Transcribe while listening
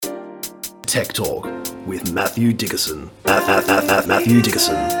Tech Talk with Matthew Dickerson. Matthew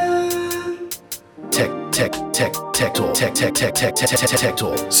Dickerson. Tech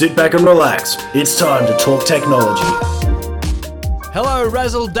Talk. Sit back and relax. It's time to talk technology. Hello,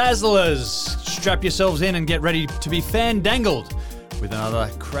 Razzle Dazzlers. Strap yourselves in and get ready to be fandangled with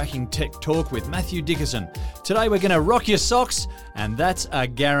another cracking Tech Talk with Matthew Dickerson. Today we're going to rock your socks, and that's a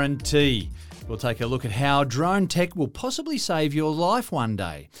guarantee. We'll take a look at how drone tech will possibly save your life one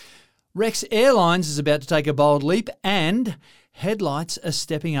day. Rex Airlines is about to take a bold leap, and headlights are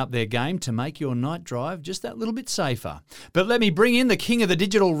stepping up their game to make your night drive just that little bit safer. But let me bring in the king of the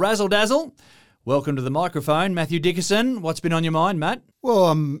digital razzle dazzle. Welcome to the microphone, Matthew Dickerson. What's been on your mind, Matt? Well,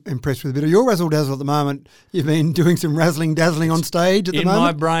 I'm impressed with a bit of your razzle-dazzle at the moment. You've been doing some razzling-dazzling on stage at the moment. In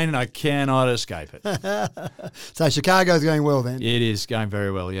my brain, and I cannot escape it. So Chicago's going well then? It is going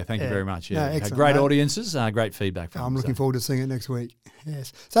very well, yeah. Thank you very much. Yeah. No, excellent, great mate. audiences, great feedback from I'm them. looking forward to seeing it next week.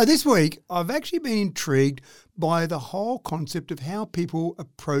 Yes. So this week, I've actually been intrigued by the whole concept of how people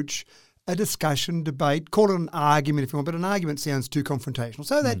approach a discussion, debate, call it an argument if you want, but an argument sounds too confrontational.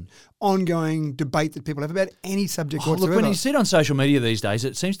 So that ongoing debate that people have about any subject whatsoever. Look, when you see it on social media these days,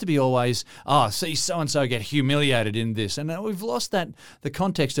 it seems to be always, see so-and-so get humiliated in this. And we've lost the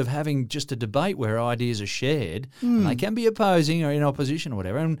context of having just a debate where ideas are shared and they can be opposing or in opposition or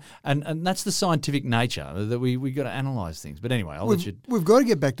whatever. And that's the scientific nature that we got to analyse things. But anyway, We've got to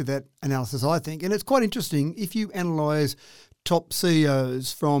get back to that analysis, I think. And it's quite interesting if you analyse top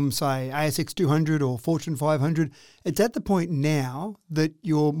CEOs from, say, ASX 200 or Fortune 500, it's at the point now that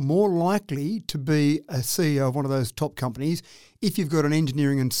you're more likely to be a CEO of one of those top companies if you've got an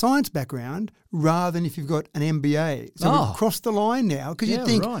engineering and science background rather than if you've got an MBA. So we've crossed the line now because you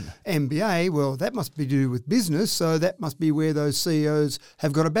think MBA, well, that must be to do with business, so that must be where those CEOs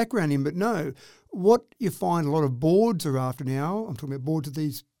have got a background in. But no, what you find a lot of boards are after now, I'm talking about boards of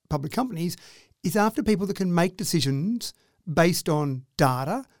these public companies, is after people that can make decisions based on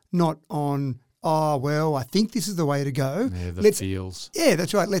data, not on, I think this is the way to go. Yeah, feels. Yeah,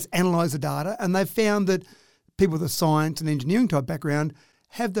 that's right. Let's analyse the data. And they've found that people with a science and engineering type background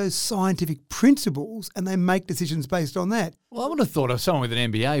have those scientific principles and they make decisions based on that. Well, I would have thought someone with an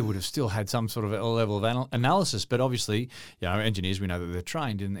MBA would have still had some sort of a level of analysis, but obviously, engineers, we know that they're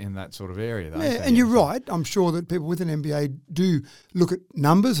trained in that sort of area. And you're right. I'm sure that people with an MBA do look at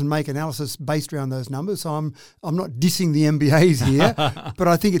numbers and make analysis based around those numbers. So I'm not dissing the MBAs here, but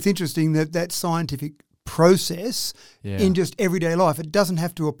I think it's interesting that scientific process in just everyday life. It doesn't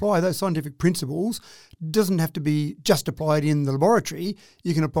have to apply. Those scientific principles doesn't have to be just applied in the laboratory.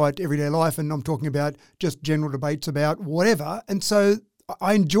 You can apply it to everyday life, and I'm talking about just general debates about whatever. And so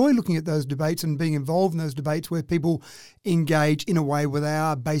I enjoy looking at those debates and being involved in those debates where people engage in a way where they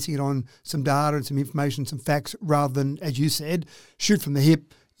are basing it on some data and some information, some facts, rather than, as you said, shoot from the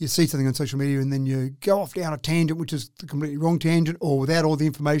hip. You see something on social media and then you go off down a tangent, which is the completely wrong tangent, or without all the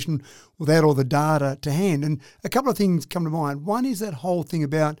information, without all the data to hand. And a couple of things come to mind. One is that whole thing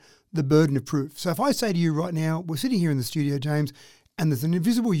about the burden of proof. So if I say to you right now, we're sitting here in the studio, James, and there's an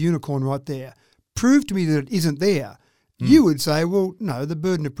invisible unicorn right there. Prove to me that it isn't there. You would say, well, no, the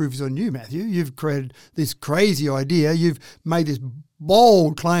burden of proof is on you, Matthew. You've created this crazy idea. You've made this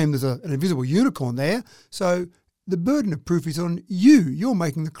bold claim there's an invisible unicorn there. So the burden of proof is on you. You're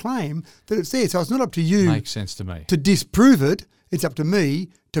making the claim that it's there. So it's not up to you. Makes sense to me. To disprove it. It's up to me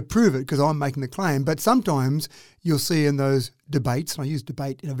to prove it because I'm making the claim. But sometimes you'll see in those debates, and I use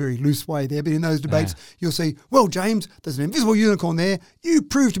debate in a very loose way there, but in those debates you'll see, well, James, there's an invisible unicorn there. You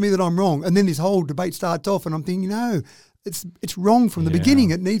prove to me that I'm wrong. And then this whole debate starts off and I'm thinking, no, it's wrong from the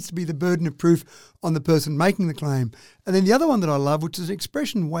beginning. It needs to be the burden of proof on the person making the claim. And then the other one that I love, which is an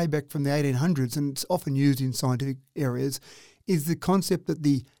expression way back from the 1800s, and it's often used in scientific areas, is the concept that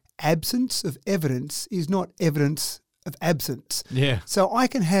the absence of evidence is not evidence of absence. Yeah. So I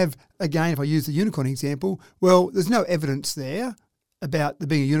can have, again, if I use the unicorn example, well, there's no evidence there about there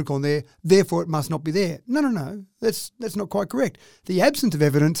being a unicorn there, therefore it must not be there. No. That's not quite correct. The absence of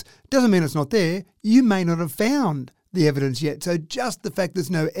evidence doesn't mean it's not there. You may not have found the evidence yet. So just the fact there's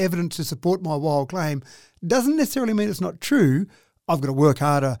no evidence to support my wild claim doesn't necessarily mean it's not true. I've got to work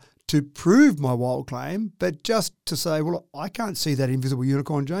harder to prove my wild claim, but just to say, well, I can't see that invisible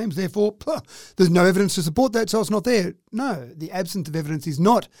unicorn, James, therefore there's no evidence to support that, so it's not there. No, the absence of evidence is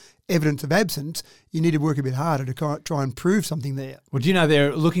not evidence of absence. You need to work a bit harder to try and prove something there. Well, do you know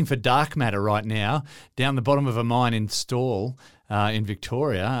they're looking for dark matter right now down the bottom of a mine in Stawell? in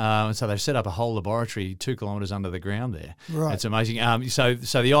Victoria. And so they've set up a whole laboratory 2 kilometres under the ground there. Right. It's amazing. So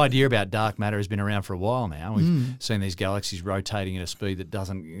the idea about dark matter has been around for a while now. We've seen these galaxies rotating at a speed that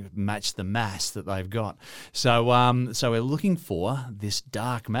doesn't match the mass that they've got. So we're looking for this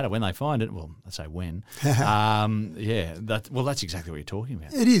dark matter. When they find it, well, let's say when. That's exactly what you're talking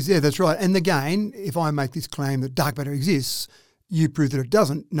about. It is, yeah, that's right. And again, if I make this claim that dark matter exists, you prove that it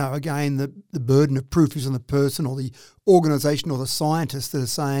doesn't. No, again, the burden of proof is on the person or the organisation or the scientists that are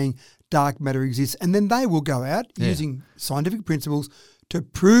saying dark matter exists. And then they will go out using scientific principles to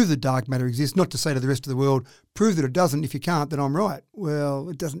prove that dark matter exists, not to say to the rest of the world, prove that it doesn't. If you can't, then I'm right. Well,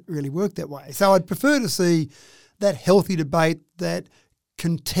 it doesn't really work that way. So I'd prefer to see that healthy debate, that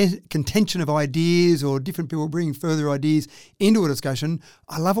contention of ideas or different people bringing further ideas into a discussion.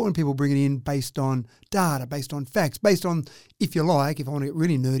 I love it when people bring it in based on data, based on facts, based on, if you like, if I want to get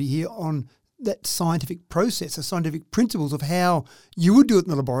really nerdy here, on that scientific process, the scientific principles of how you would do it in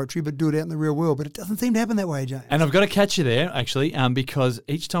the laboratory but do it out in the real world. But it doesn't seem to happen that way, James. And I've got to catch you there, actually, because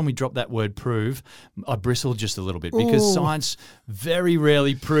each time we drop that word prove, I bristle just a little bit because science very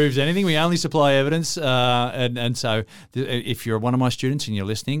rarely proves anything. We only supply evidence. And so if you're one of my students and you're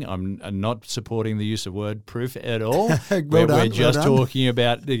listening, I'm not supporting the use of word proof at all. We're just talking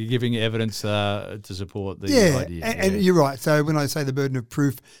about giving evidence to support the idea. And you're right. So when I say the burden of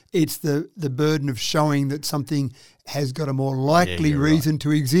proof, it's the burden of showing that something has got a more likely reason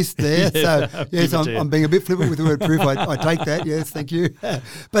to exist there. So yes, I'm being a bit flippant with the word proof. I take that. Yes, thank you.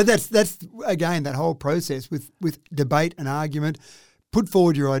 But that's again that whole process with debate and argument. Put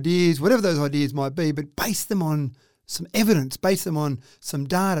forward your ideas, whatever those ideas might be, but base them on some evidence, base them on some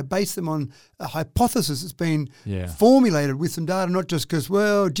data, base them on a hypothesis that's been formulated with some data, not just because,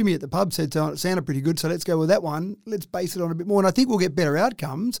 well, Jimmy at the pub said so, it sounded pretty good, so let's go with that one. Let's base it on a bit more. And I think we'll get better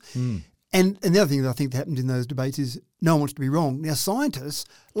outcomes. And the other thing that I think that happens in those debates is no one wants to be wrong. Now, scientists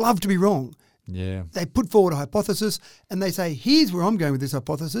love to be wrong. Yeah. They put forward a hypothesis and they say, here's where I'm going with this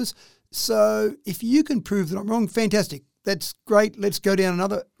hypothesis. So if you can prove that I'm wrong, fantastic. That's great. Let's go down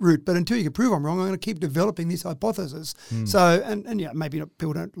another route. But until you can prove I'm wrong, I'm going to keep developing this hypothesis. So, and maybe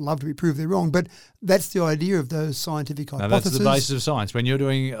people don't love to be proved they're wrong, but that's the idea of those scientific hypotheses. That's the basis of science. When you're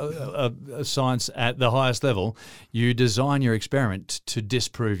doing a science at the highest level, you design your experiment to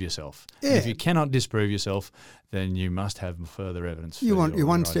disprove yourself. Yeah. And if you cannot disprove yourself, then you must have further evidence. You're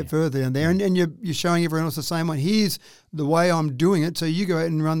one step further down there, and you're showing everyone else the same one. Here's the way I'm doing it, so you go out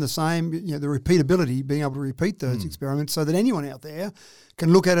and run the same. The repeatability, being able to repeat those experiments, so that anyone out there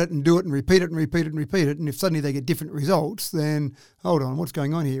can look at it and do it and repeat it and repeat it and repeat it. And if suddenly they get different results, then hold on, what's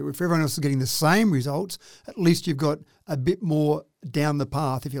going on here? If everyone else is getting the same results, at least you've got a bit more down the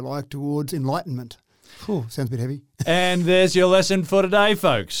path, if you like, towards enlightenment. Sounds a bit heavy. And there's your lesson for today,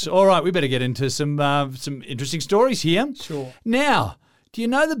 folks. All right, we better get into some interesting stories here. Sure. Now, do you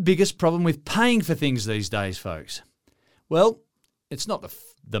know the biggest problem with paying for things these days, folks? Well, it's not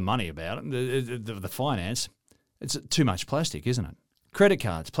the money about it, the finance. It's too much plastic, isn't it? Credit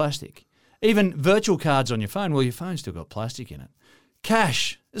cards, plastic. Even virtual cards on your phone, well, your phone's still got plastic in it.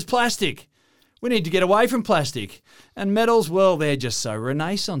 Cash is plastic. We need to get away from plastic. And metals, well, they're just so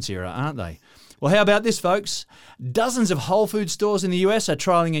Renaissance era, aren't they? Well, how about this, folks? Dozens of Whole Food stores in the US are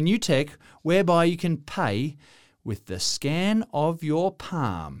trialling a new tech whereby you can pay with the scan of your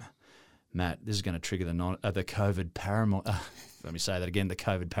palm. Matt, this is going to trigger the COVID paranoid. Let me say that again, the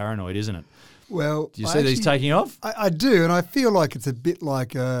COVID paranoid, isn't it? Well, do you see these taking off? I do, and I feel like it's a bit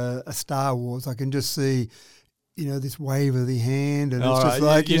like a Star Wars. I can just see, this wave of the hand, and it's just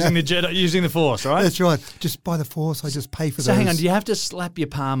like using the Jedi, using the Force, right? That's right. Just by the Force, I just pay for those. So hang on, do you have to slap your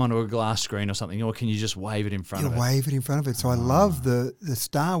palm onto a glass screen or something, or can you just wave it in front of it? Wave it in front of it. So I love the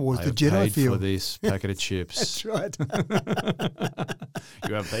Star Wars, the Jedi feel. For this packet of chips. That's right.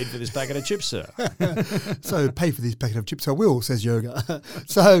 You have paid for this packet of chips, sir. So pay for this packet of chips, I will, says Yoga.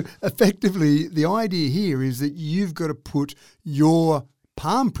 So effectively, the idea here is that you've got to put your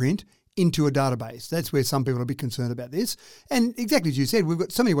palm print into a database. That's where some people are a bit concerned about this. And exactly as you said, we've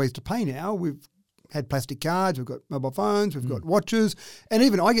got so many ways to pay now. We've had plastic cards, we've got mobile phones, we've got watches, and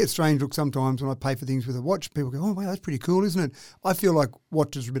even I get strange looks sometimes when I pay for things with a watch. People go, oh, wow, that's pretty cool, isn't it? I feel like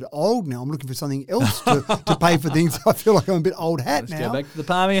watches are a bit old now. I'm looking for something else to pay for things. I feel like I'm a bit old hat now. Let's go back to the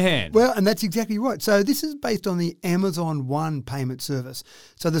palm of your hand. Well, and that's exactly right. So this is based on the Amazon One payment service.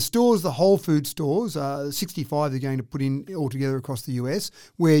 So the stores, the Whole Food stores, 65 they're going to put in altogether across the US,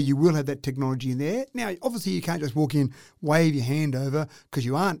 where you will have that technology in there. Now, obviously you can't just walk in, wave your hand over, because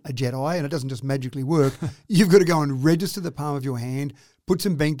you aren't a Jedi and it doesn't just magically work. You've got to go and register the palm of your hand, put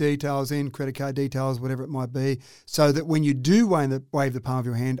some bank details in, credit card details, whatever it might be, so that when you do wave the palm of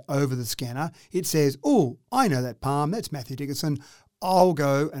your hand over the scanner, it says, oh, I know that palm, that's Matthew Dickinson. I'll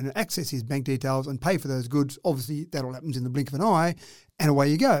go and access his bank details and pay for those goods. Obviously, that all happens in the blink of an eye, and away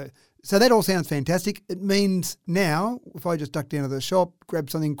you go. So that all sounds fantastic. It means now, if I just duck down to the shop, grab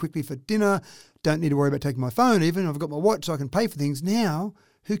something quickly for dinner, don't need to worry about taking my phone even, I've got my watch so I can pay for things. Now,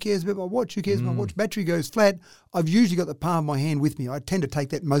 who cares about my watch? Who cares if my watch battery goes flat? I've usually got the palm of my hand with me. I tend to take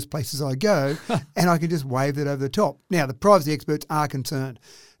that most places I go, and I can just wave that over the top. Now, the privacy experts are concerned.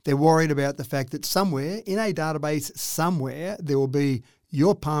 They're worried about the fact that somewhere in a database somewhere there will be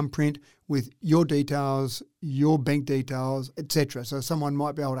your palm print with your details, your bank details, etc. So someone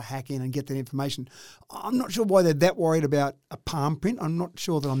might be able to hack in and get that information. I'm not sure why they're that worried about a palm print. I'm not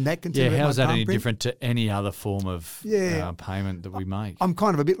sure that I'm that concerned about how is my that palm any print. different to any other form of payment that we make? I'm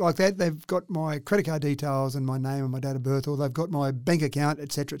kind of a bit like that. They've got my credit card details and my name and my date of birth, or they've got my bank account,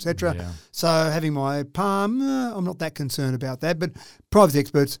 etc., etc. Yeah. So having my palm, I'm not that concerned about that. But privacy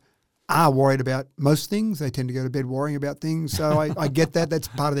experts are worried about most things. They tend to go to bed worrying about things. So I get that. That's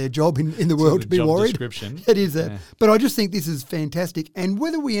part of their job in the world to be job worried. Description. It is that. Yeah. But I just think this is fantastic. And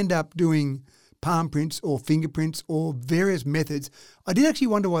whether we end up doing palm prints or fingerprints or various methods, I did actually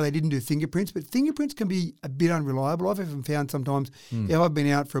wonder why they didn't do fingerprints, but fingerprints can be a bit unreliable. I've even found sometimes if I've been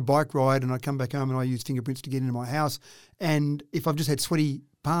out for a bike ride and I come back home and I use fingerprints to get into my house, and if I've just had sweaty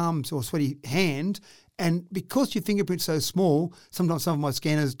palms or sweaty hands, and because your fingerprint's so small, sometimes some of my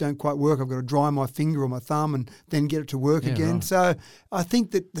scanners don't quite work. I've got to dry my finger or my thumb and then get it to work again. Right. So I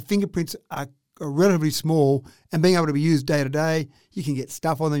think that the fingerprints are relatively small, and being able to be used day to day, you can get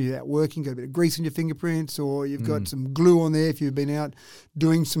stuff on them. You're out working, got a bit of grease in your fingerprints, or you've got some glue on there if you've been out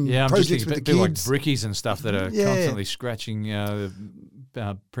doing some I'm just projects thinking with the people like kids. brickies and stuff that are constantly scratching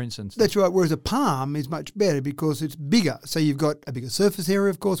prints and stuff. That's right, whereas a palm is much better because it's bigger. So you've got a bigger surface area,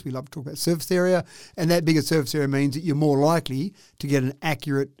 of course. We love to talk about surface area, and that bigger surface area means that you're more likely to get an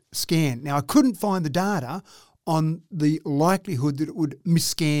accurate scan. Now, I couldn't find the data on the likelihood that it would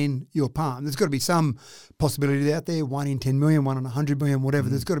misscan your palm. There's got to be some possibility out there, 1 in 10 million, 1 in 100 million, whatever.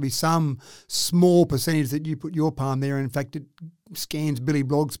 There's got to be some small percentage that you put your palm there, and in fact it scans Billy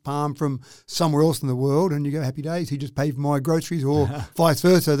Blogg's palm from somewhere else in the world, and you go, happy days, he just paid for my groceries, or vice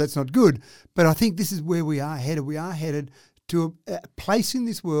versa. That's not good. But I think this is where we are headed. We are headed to a place in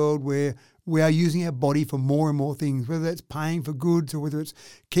this world where we are using our body for more and more things, whether that's paying for goods or whether it's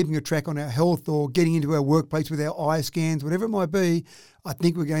keeping a track on our health or getting into our workplace with our eye scans, whatever it might be. I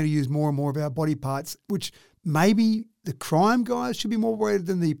think we're going to use more and more of our body parts, which maybe the crime guys should be more worried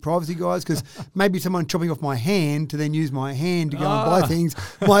than the privacy guys, because maybe someone chopping off my hand to then use my hand to go and buy things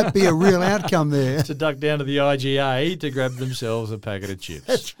might be a real outcome there. To duck down to the IGA to grab themselves a packet of chips.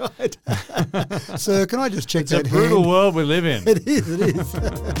 That's right. So can I just check It's that a brutal hand? world we live in. It is.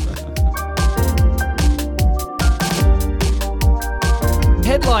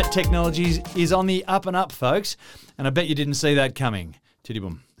 Headlight Technologies is on the up and up, folks, and I bet you didn't see that coming. Titty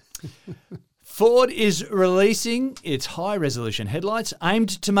boom. Ford is releasing its high-resolution headlights aimed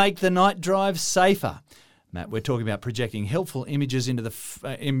to make the night drive safer. Matt, we're talking about projecting helpful images into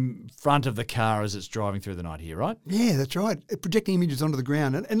the in front of the car as it's driving through the night here, right? Yeah, that's right. Projecting images onto the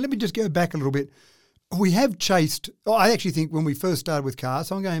ground. And let me just go back a little bit. We have chased, I actually think when we first started with cars,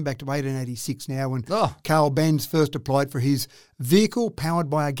 so I'm going back to 1886 now, when Carl Benz first applied for his vehicle powered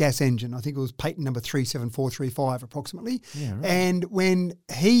by a gas engine. I think it was patent number 37435 approximately. Yeah, right. And when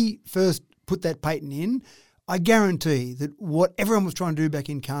he first put that patent in, I guarantee that what everyone was trying to do back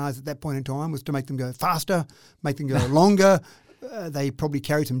in cars at that point in time was to make them go faster, make them go longer. They probably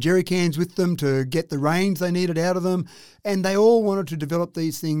carried some jerry cans with them to get the range they needed out of them. And they all wanted to develop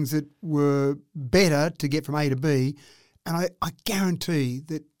these things that were better to get from A to B. And I guarantee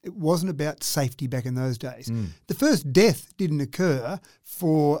that it wasn't about safety back in those days. The first death didn't occur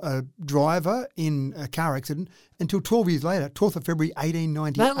for a driver in a car accident until 12 years later, 12th of February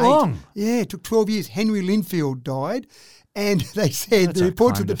 1898. That long? Yeah, it took 12 years. Henry Linfield died. And they said, That's the a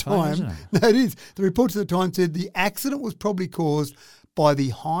reports claim at the to fame, time, isn't it? no, it is. The reports at the time said the accident was probably caused by the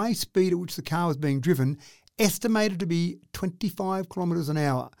high speed at which the car was being driven, estimated to be 25 kilometres an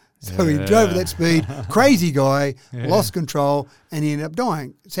hour. So he drove at that speed, crazy guy, lost control, and he ended up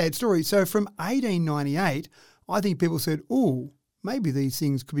dying. Sad story. So from 1898, I think people said, oh, maybe these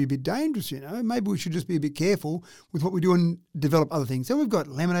things could be a bit dangerous, you know. Maybe we should just be a bit careful with what we do and develop other things. So we've got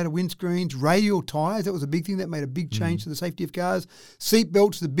laminated windscreens, radial tyres. That was a big thing. That made a big change to the safety of cars. Seat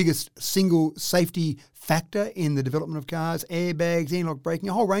belts, the biggest single safety factor in the development of cars. Airbags, anti-lock braking,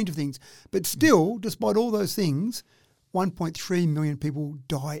 a whole range of things. But still, despite all those things, 1.3 million people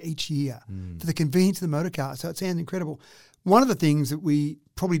die each year for the convenience of the motor car. So it sounds incredible. One of the things that we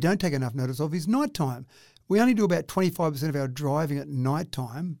probably don't take enough notice of is nighttime. We only do about 25% of our driving at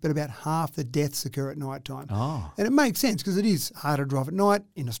nighttime, but about half the deaths occur at nighttime. Oh. And it makes sense because it is harder to drive at night.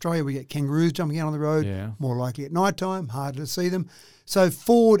 In Australia, we get kangaroos jumping out on the road, more likely at nighttime, harder to see them. So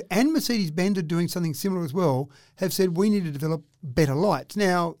Ford and Mercedes-Benz are doing something similar as well, have said we need to develop better lights.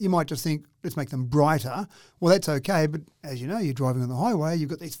 Now, you might just think, let's make them brighter. Well, that's okay, but as you know, you're driving on the highway, you've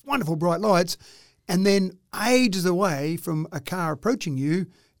got these wonderful bright lights, and then ages away from a car approaching you,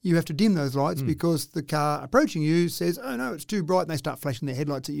 you have to dim those lights because the car approaching you says, oh no, it's too bright, and they start flashing their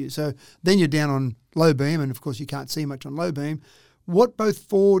headlights at you. So then you're down on low beam, and of course you can't see much on low beam. What both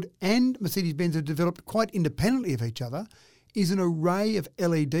Ford and Mercedes-Benz have developed quite independently of each other is an array of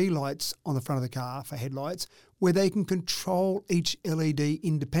LED lights on the front of the car for headlights where they can control each LED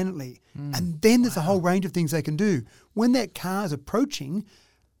independently. And then there's a whole range of things they can do. When that car is approaching,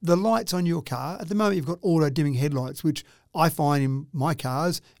 the lights on your car, at the moment you've got auto-dimming headlights, which I find in my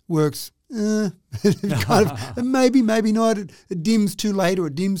cars works kind of maybe not. It dims too late or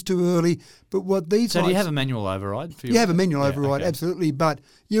it dims too early. But what these So lights, do you have a manual override? For your you have a manual override, okay. absolutely. But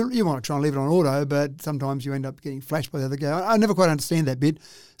you want to try and leave it on auto, but sometimes you end up getting flashed by the other guy. I never quite understand that bit.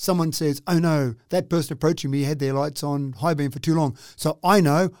 Someone says, oh no, that person approaching me had their lights on high beam for too long. So I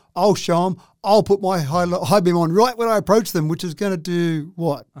know, I'll show them, I'll put my high beam on right when I approach them, which is going to do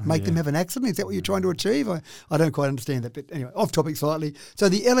what? Make them have an accident? Is that what you're trying to achieve? I don't quite understand that bit. Anyway, off topic slightly. So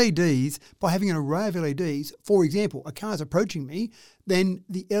the LEDs, by having an array of LEDs, for example, a car's approaching me, then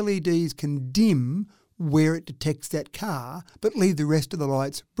the LEDs can dim where it detects that car, but leave the rest of the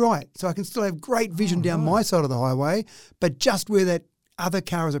lights bright. So I can still have great vision down my side of the highway, but just where that other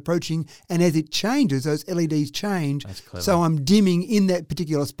car is approaching, and as it changes, those LEDs change. That's clever. So I'm dimming in that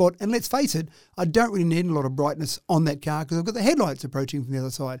particular spot. And let's face it, I don't really need a lot of brightness on that car because I've got the headlights approaching from the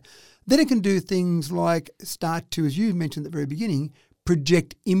other side. Then it can do things like start to, as you mentioned at the very beginning,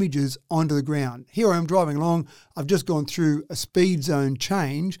 project images onto the ground. Here I am driving along. I've just gone through a speed zone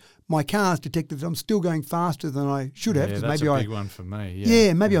change. My car's detected that I'm still going faster than I should have. Yeah, 'cause that's maybe a big one for me.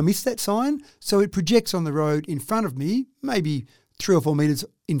 Yeah, maybe I missed that sign. So it projects on the road in front of me, maybe 3 or 4 metres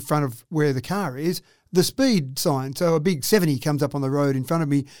in front of where the car is, the speed sign. So a big 70 comes up on the road in front of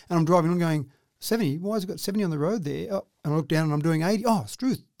me, and I'm driving along going, 70? Why has it got 70 on the road there? Oh, and I look down and I'm doing 80. Oh,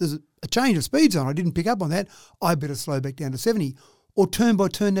 Struth, there's a change of speed zone. I didn't pick up on that. I better slow back down to 70. Or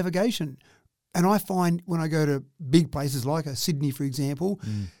turn-by-turn navigation. And I find when I go to big places like Sydney, for example,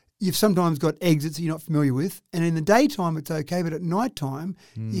 you've sometimes got exits that you're not familiar with. And in the daytime, it's okay, but at nighttime,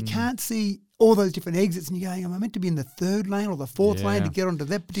 you can't see all those different exits. And you're going, am I meant to be in the 3rd lane or the 4th lane to get onto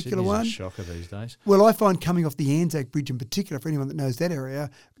that particular Sydney's one? a shocker these days. Well, I find coming off the Anzac Bridge in particular, for anyone that knows that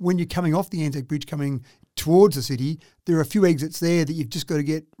area, when you're coming off the Anzac Bridge coming towards the city, there are a few exits there that you've just got to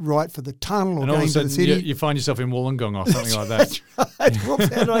get right for the tunnel or And all of going a to the sudden, city. you find yourself in Wollongong or something like that. That's right.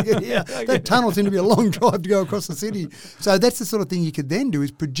 Whoops, how did I get here? That tunnel seemed to be a long drive to go across the city. So that's the sort of thing you could then do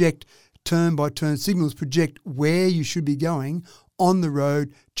is project turn-by-turn signals, project where you should be going on the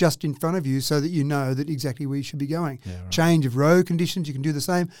road just in front of you so that you know that exactly where you should be going. Yeah, right. Change of road conditions, you can do the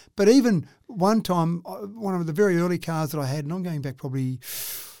same. But even one time, one of the very early cars that I had, and I'm going back probably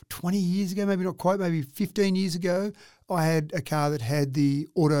 20 years ago, maybe not quite, maybe 15 years ago, I had a car that had the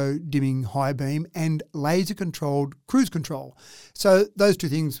auto-dimming high beam and laser-controlled cruise control. So those two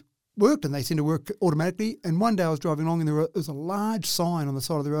things worked and they seemed to work automatically. And one day I was driving along and there was a large sign on the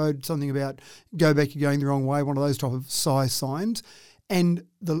side of the road, something about go back, you're going the wrong way, one of those type of size signs. And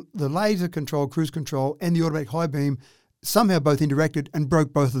the laser-controlled cruise control and the automatic high beam somehow both interacted and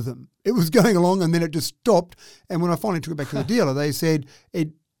broke both of them. It was going along and then it just stopped. And when I finally took it back to the dealer, they said it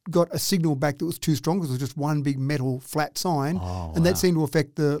got a signal back that was too strong because it was just one big metal flat sign. And that seemed to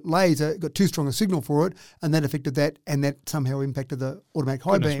affect the laser. It got too strong a signal for it and that affected that and that somehow impacted the automatic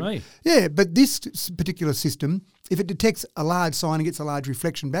high Goodness beam. me. Yeah, but this particular system, if it detects a large sign and gets a large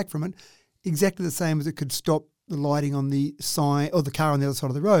reflection back from it, exactly the same as it could stop the lighting on the sign or the car on the other side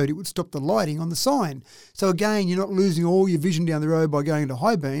of the road, it would stop the lighting on the sign. So again, you're not losing all your vision down the road by going to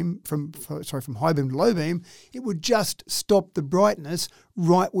high beam from high beam to low beam. It would just stop the brightness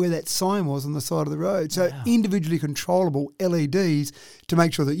right where that sign was on the side of the road. So individually controllable LEDs to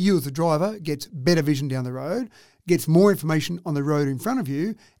make sure that you as a driver gets better vision down the road, gets more information on the road in front of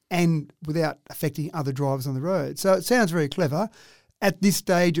you, and without affecting other drivers on the road. So it sounds very clever. At this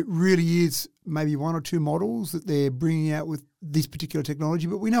stage, it really is maybe 1 or 2 models that they're bringing out with this particular technology,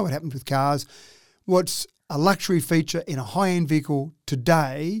 but we know what happens with cars. What's a luxury feature in a high-end vehicle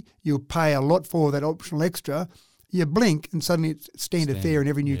today, you'll pay a lot for that optional extra. You blink and suddenly it's standard fare in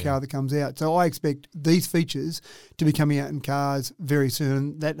every new car that comes out. So I expect these features to be coming out in cars very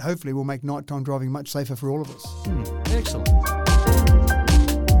soon. That hopefully will make nighttime driving much safer for all of us. Excellent.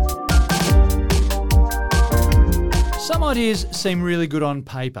 Some ideas seem really good on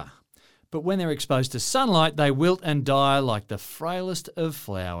paper, but when they're exposed to sunlight, they wilt and die like the frailest of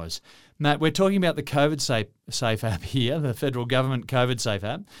flowers. Matt, we're talking about the COVID Safe app here, the federal government COVID Safe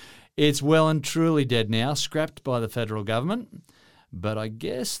app. It's well and truly dead now, scrapped by the federal government. But I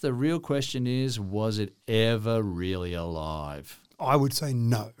guess the real question is, was it ever really alive? I would say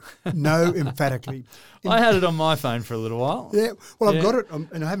no. No, emphatically. I had it on my phone for a little while. Yeah, well, I've got it,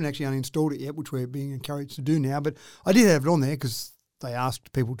 and I haven't actually uninstalled it yet, which we're being encouraged to do now. But I did have it on there because they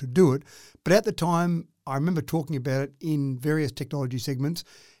asked people to do it. But at the time, I remember talking about it in various technology segments,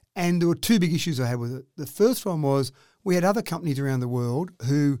 and there were two big issues I had with it. The first one was we had other companies around the world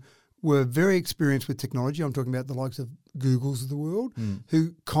who were very experienced with technology. I'm talking about the likes of Googles of the world,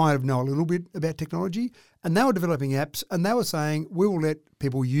 who kind of know a little bit about technology. And they were developing apps, and they were saying, we will let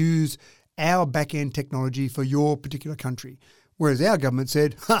people use our back-end technology for your particular country. Whereas our government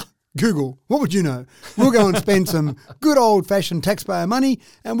said, Google, what would you know? We'll go and spend some good old-fashioned taxpayer money,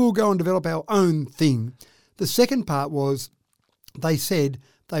 and we'll go and develop our own thing. The second part was they said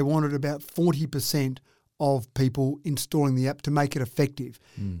they wanted about 40% of people installing the app to make it effective.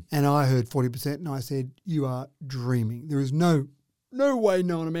 And I heard 40% and I said, you are dreaming. There is no way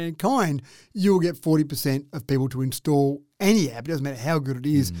known to mankind you'll get 40% of people to install any app. It doesn't matter how good it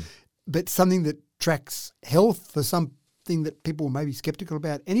is, but something that tracks health for something that people may be sceptical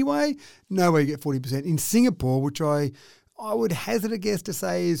about anyway, no way you get 40%. In Singapore, which I would hazard a guess to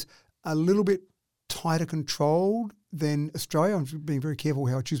say is a little bit tighter controlled than Australia. I'm being very careful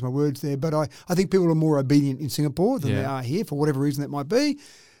how I choose my words there, but I think people are more obedient in Singapore than they are here for whatever reason that might be.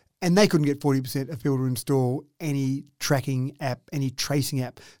 And they couldn't get 40% of people to install any tracking app, any tracing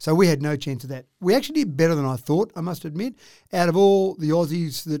app. So we had no chance of that. We actually did better than I thought, I must admit. Out of all the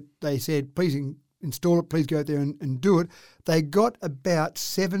Aussies that they said, please install it, please go out there and do it, they got about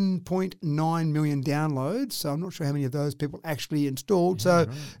 7.9 million downloads. So I'm not sure how many of those people actually installed.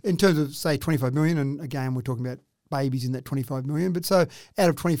 In terms of, say, 25 million, and again, we're talking about babies in that 25 million. But so out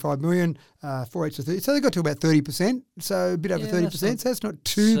of 25 million, 4/8 to 30. So they got to about 30%. So a bit over 30%. So that's not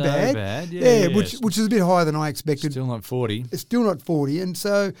too bad. Which is a bit higher than I expected. Still not 40. It's still not 40. And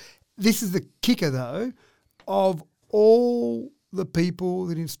so this is the kicker, though, of all the people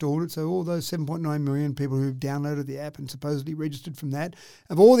that installed it, so all those 7.9 million people who've downloaded the app and supposedly registered from that,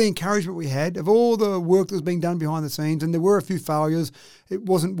 of all the encouragement we had, of all the work that was being done behind the scenes, and there were a few failures. It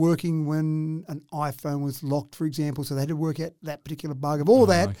wasn't working when an iPhone was locked, for example, so they had to work out that particular bug. Of all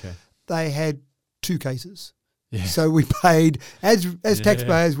they had 2 cases. Yeah. So we paid, as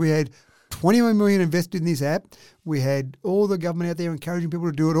taxpayers, we had 21 million invested in this app. We had all the government out there encouraging people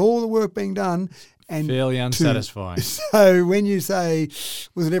to do it, all the work being done. And fairly unsatisfying. So when you say,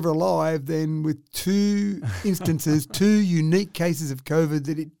 was it ever alive, then with 2 instances, 2 unique cases of COVID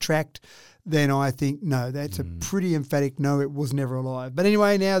that it tracked, then I think, no, that's a pretty emphatic no, it was never alive. But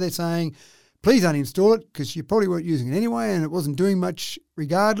anyway, now they're saying, please uninstall it because you probably weren't using it anyway and it wasn't doing much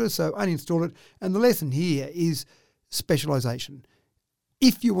regardless, so uninstall it. And the lesson here is specialisation.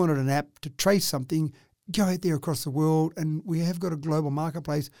 If you wanted an app to trace something, go out there across the world, and we have got a global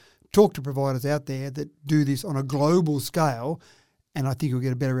marketplace. Talk to providers out there that do this on a global scale, and I think you'll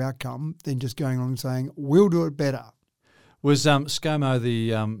get a better outcome than just going along and saying, we'll do it better. Was ScoMo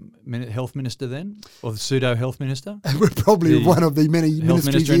the health minister then, or the pseudo health minister? We're probably one of the many health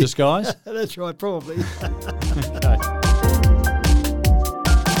ministries minister in disguise. That's right, probably.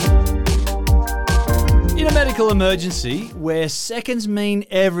 In a medical emergency where seconds mean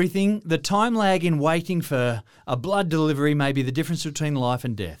everything, the time lag in waiting for a blood delivery may be the difference between life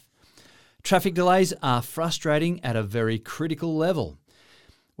and death. Traffic delays are frustrating at a very critical level.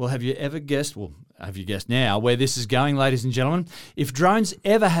 Well, have you guessed now where this is going, ladies and gentlemen? If drones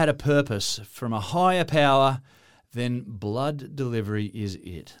ever had a purpose from a higher power, then blood delivery is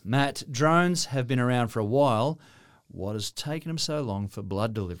it. Matt, drones have been around for a while. What has taken them so long for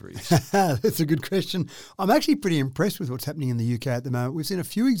blood deliveries? That's a good question. I'm actually pretty impressed with what's happening in the UK at the moment. We've seen a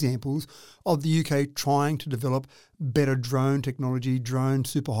few examples of the UK trying to develop better drone technology, drone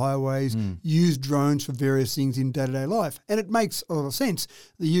superhighways, use drones for various things in day-to-day life. And it makes a lot of sense.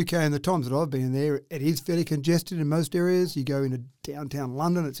 The UK and the times that I've been in there, it is fairly congested in most areas. You go into downtown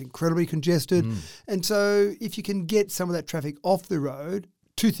London, it's incredibly congested. And so if you can get some of that traffic off the road,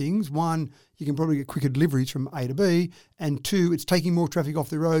 2 things. One, you can probably get quicker deliveries from A to B, and 2, it's taking more traffic off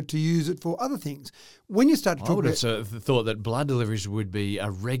the road to use it for other things. When you start to I talk would about... have thought that blood deliveries would be a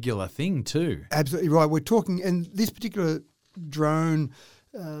regular thing too. Absolutely right. We're talking, and this particular drone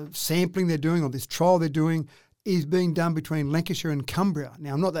sampling they're doing, or this trial they're doing, is being done between Lancashire and Cumbria.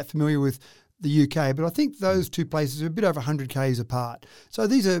 Now, I'm not that familiar with the UK, but I think those two places are a bit over 100 k's apart. So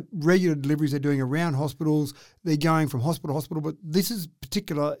these are regular deliveries they're doing around hospitals. They're going from hospital to hospital, but this is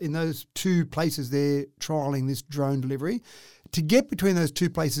particular in those two places they're trialling this drone delivery. To get between those two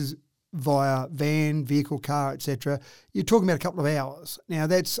places via van, vehicle, car, etc., you're talking about a couple of hours. Now,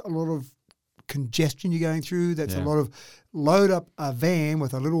 that's a lot of congestion you're going through. That's a lot of load up a van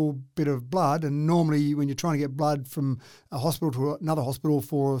with a little bit of blood, and normally when you're trying to get blood from a hospital to another hospital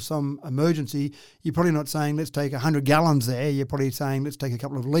for some emergency, you're probably not saying let's take 100 gallons there. You're probably saying let's take a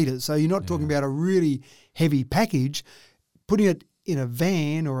couple of litres. So you're not talking about a really heavy package. Putting it in a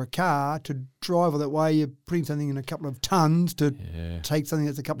van or a car to drive all that way, you're putting something in a couple of tons to take something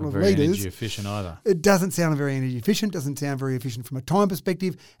that's a couple of litres. Not very energy efficient either. It doesn't sound very energy efficient, doesn't sound very efficient from a time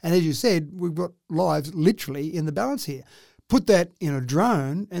perspective. And as you said, we've got lives literally in the balance here. Put that in a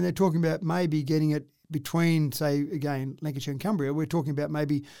drone, and they're talking about maybe getting it between, say, again, Lancashire and Cumbria. We're talking about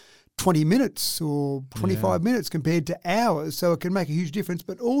maybe 20 minutes or 25 minutes compared to hours. So it can make a huge difference.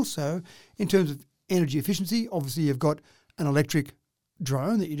 But also, in terms of energy efficiency, obviously you've got an electric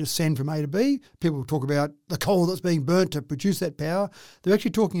drone that you just send from A to B. People talk about the coal that's being burnt to produce that power. They're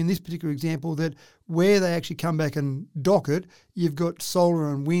actually talking in this particular example that where they actually come back and dock it, you've got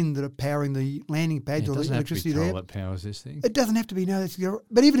solar and wind that are powering the landing pads or the electricity there. It doesn't have to be coal that powers this thing. It doesn't have to be, no.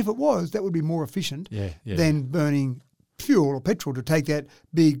 But even if it was, that would be more efficient than burning fuel or petrol to take that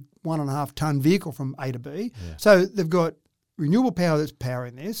big 1.5 tonne vehicle from A to B. Yeah. So they've got renewable power that's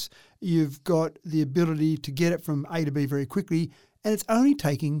powering this. You've got the ability to get it from A to B very quickly, and it's only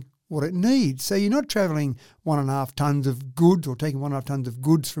taking what it needs. So you're not travelling 1.5 tonnes of goods or taking 1.5 tonnes of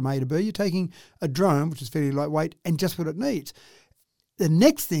goods from A to B. You're taking a drone, which is fairly lightweight, and just what it needs. The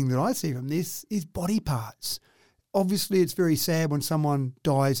next thing that I see from this is body parts. Obviously, it's very sad when someone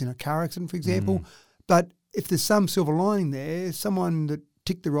dies in a car accident, for example, but if there's some silver lining there, someone that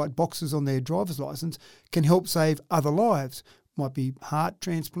ticked the right boxes on their driver's licence can help save other lives. Might be heart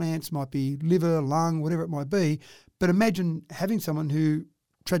transplants, might be liver, lung, whatever it might be. But imagine having someone who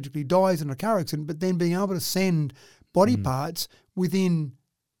tragically dies in a car accident, but then being able to send body parts within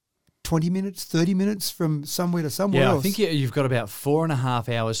 20 minutes, 30 minutes from somewhere to somewhere else. I think you've got about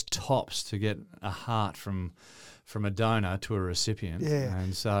 4.5 hours tops to get a heart from a donor to a recipient. Yeah.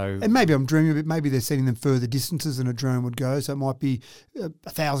 And maybe I'm dreaming a bit. Maybe they're sending them further distances than a drone would go. So it might be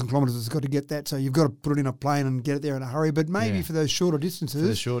 1,000 kilometres it's got to get that. So you've got to put it in a plane and get it there in a hurry. But maybe for those shorter distances. For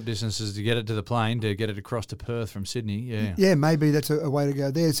the short distances to get it to the plane, to get it across to Perth from Sydney. Yeah. Yeah, maybe that's a way to go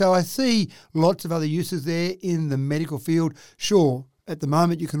there. So I see lots of other uses there in the medical field. Sure. At the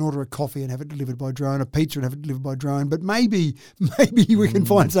moment, you can order a coffee and have it delivered by drone, a pizza and have it delivered by drone. But maybe we can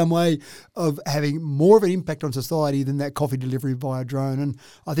find some way of having more of an impact on society than that coffee delivery via drone. And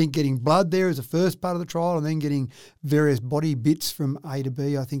I think getting blood there is the first part of the trial, and then getting various body bits from A to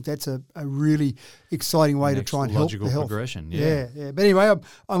B. I think that's a really exciting way to try and help the health. Logical progression. Yeah. But anyway,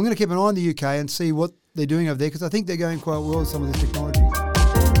 I'm going to keep an eye on the UK and see what they're doing over there, because I think they're going quite well with some of this technology.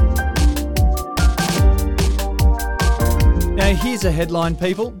 Now, here's a headline,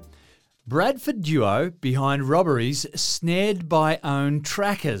 people. Bradford duo behind robberies snared by own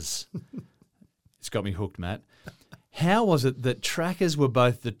trackers. It's got me hooked, Matt. How was it that trackers were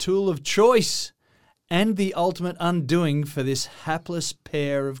both the tool of choice and the ultimate undoing for this hapless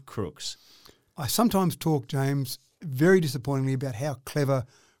pair of crooks? I sometimes talk, James, very disappointingly about how clever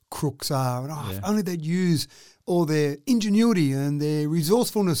crooks are. And if only they'd use all their ingenuity and their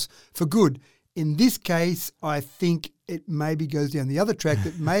resourcefulness for good. In this case, I think it maybe goes down the other track,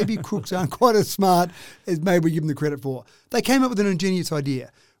 that maybe crooks aren't quite as smart as maybe we give them the credit for. They came up with an ingenious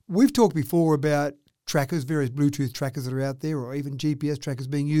idea. We've talked before about trackers, various Bluetooth trackers that are out there, or even GPS trackers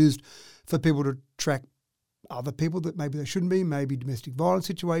being used for people to track other people that maybe they shouldn't be, maybe domestic violence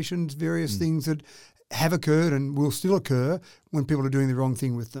situations, various things that have occurred and will still occur when people are doing the wrong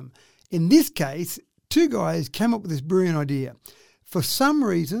thing with them. In this case, two guys came up with this brilliant idea. For some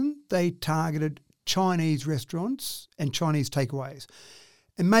reason, they targeted Chinese restaurants and Chinese takeaways.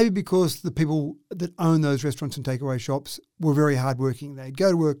 And maybe because the people that own those restaurants and takeaway shops were very hardworking. They'd go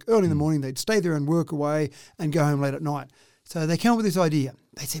to work early in the morning, they'd stay there and work away and go home late at night. So they came up with this idea.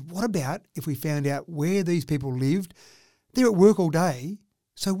 They said, what about if we found out where these people lived? They're at work all day,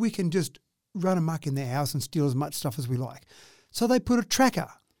 so we can just run amok in their house and steal as much stuff as we like. So they put a tracker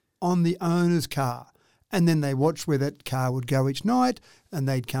on the owner's car. and then they watched where that car would go each night, and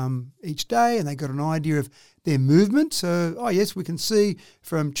they'd come each day, and they got an idea of their movement. So, oh yes, we can see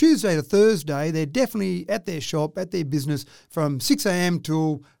from Tuesday to Thursday, they're definitely at their shop, at their business from 6 a.m.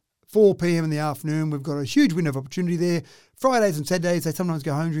 till 4 p.m. in the afternoon. We've got a huge window of opportunity there. Fridays and Saturdays, they sometimes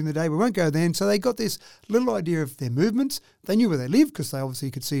go home during the day. We won't go then. So they got this little idea of their movements. They knew where they lived because they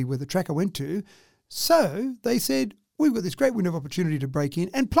obviously could see where the tracker went to. So they said, we've got this great window of opportunity to break in.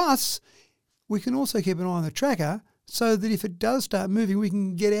 And plus, we can also keep an eye on the tracker so that if it does start moving, we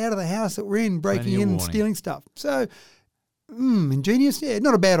can get out of the house that we're in, breaking in and stealing stuff. So, ingenious. Yeah,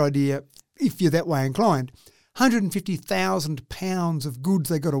 not a bad idea if you're that way inclined. 150,000 pounds of goods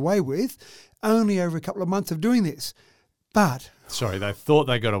they got away with only over a couple of months of doing this. But... Sorry, they thought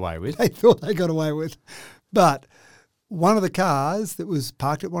they got away with. They thought they got away with. But one of the cars that was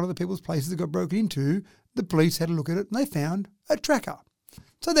parked at one of the people's places that got broken into, the police had a look at it and they found a tracker.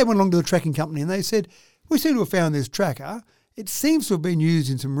 So they went along to the tracking company and they said, we seem to have found this tracker. It seems to have been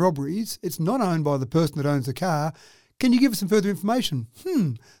used in some robberies. It's not owned by the person that owns the car. Can you give us some further information?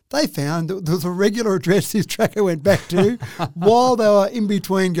 They found that there was a regular address this tracker went back to while they were in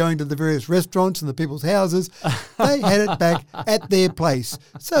between going to the various restaurants and the people's houses. They had it back at their place.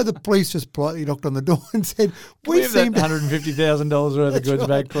 So the police just politely knocked on the door and said, we seem to... $150,000 worth of goods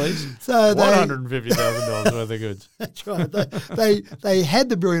back, please. So $150,000 worth of goods. That's right. They had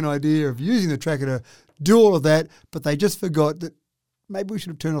the brilliant idea of using the tracker to do all of that, but they just forgot that maybe we should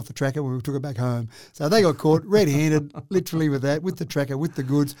have turned off the tracker when we took it back home. So they got caught red-handed, literally with that, with the tracker, with the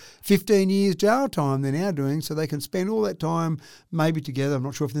goods. 15 years jail time they're now doing, so they can spend all that time maybe together. I'm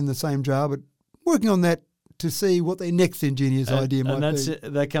not sure if they're in the same jail, but working on that to see what their next ingenious idea might be.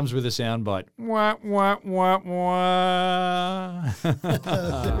 And that comes with a soundbite. Wah, wah, wah, wah.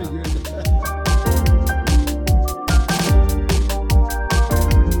 Very good.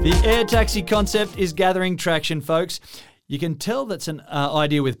 The air taxi concept is gathering traction, folks. You can tell that's an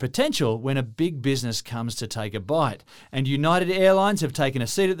idea with potential when a big business comes to take a bite. And United Airlines have taken a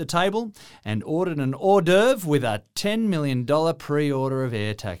seat at the table and ordered an hors d'oeuvre with a $10 million pre-order of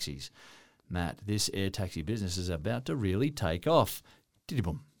air taxis. Matt, this air taxi business is about to really take off.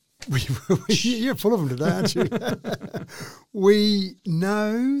 Diddy-boom. You're full of them today, aren't you? We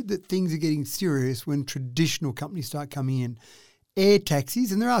know that things are getting serious when traditional companies start coming in. Air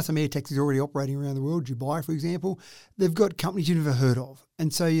taxis, and there are some air taxis already operating around the world. Dubai, for example, they've got companies you've never heard of.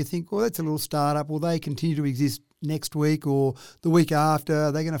 And so you think, well, that's a little startup. Will they continue to exist next week or the week after?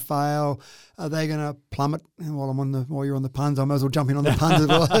 Are they going to fail? Are they going to plummet? And while you're on the puns, I might as well jump in on the puns as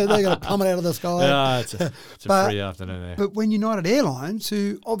well. Are they going to plummet out of the sky? Yeah, it's a free afternoon there. But when United Airlines,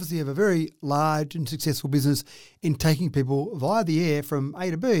 who obviously have a very large and successful business in taking people via the air from A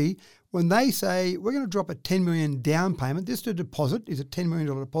to B, when they say we're going to drop a $10 million down payment, this deposit is a $10 million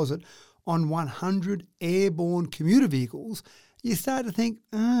deposit on 100 airborne commuter vehicles, you start to think,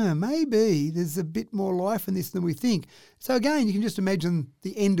 maybe there's a bit more life in this than we think. So again, you can just imagine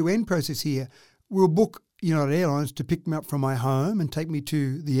the end-to-end process here. We'll book United Airlines to pick me up from my home and take me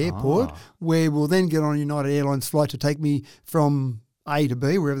to the airport, where we'll then get on a United Airlines flight to take me from A to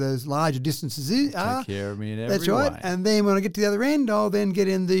B, wherever those larger distances are. Take care of me in every That's right. way. And then when I get to the other end, I'll then get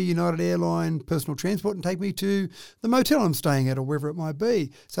in the United Airline personal transport and take me to the motel I'm staying at or wherever it might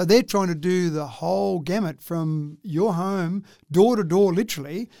be. So they're trying to do the whole gamut from your home, door to door,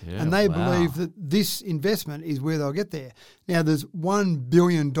 literally, and they believe that this investment is where they'll get there. Now, there's $1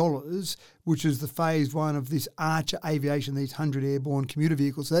 billion, which is the phase one of this Archer Aviation, these 100 airborne commuter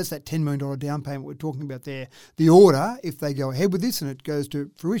vehicles. So that's that $10 million down payment we're talking about there. The order, if they go ahead with this and it goes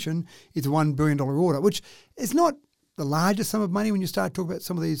to fruition, is a $1 billion order, which is not the largest sum of money when you start talking about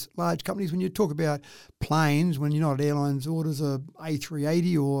some of these large companies. When you talk about planes, when United Airlines orders a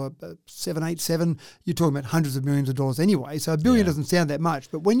A380 or a 787, you're talking about hundreds of millions of dollars anyway. So $1 billion doesn't sound that much.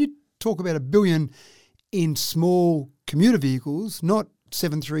 But when you talk about $1 billion in small commuter vehicles, not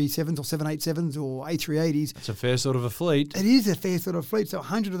 737s or 787s or A380s. It's a fair sort of a fleet. It is a fair sort of fleet, so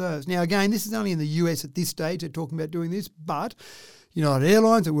 100 of those. Now, again, this is only in the US at this stage. They're talking about doing this, but United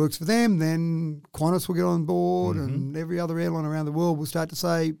Airlines, it works for them. Then Qantas will get on board and every other airline around the world will start to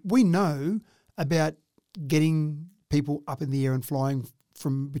say, we know about getting people up in the air and flying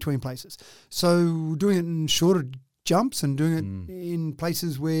from between places. So doing it in shorter jumps and doing it in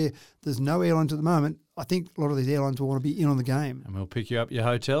places where there's no airlines at the moment, I think a lot of these airlines will want to be in on the game. And we'll pick you up at your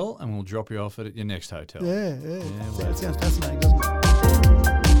hotel and we'll drop you off at your next hotel. Yeah. Wow. That sounds fascinating, doesn't it?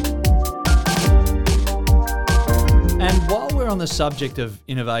 And while we're on the subject of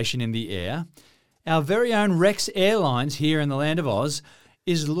innovation in the air, our very own Rex Airlines here in the land of Oz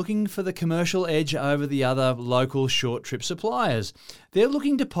is looking for the commercial edge over the other local short trip suppliers. They're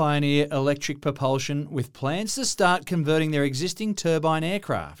looking to pioneer electric propulsion with plans to start converting their existing turbine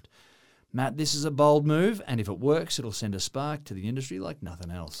aircraft. Matt, this is a bold move, and if it works, it'll send a spark to the industry like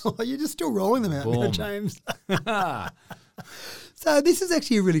nothing else. Oh, you're just still rolling them out now, Boom. James. So this is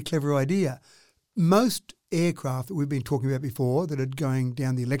actually a really clever idea. Most aircraft that we've been talking about before that are going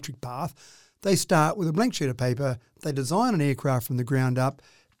down the electric path, they start with a blank sheet of paper, they design an aircraft from the ground up,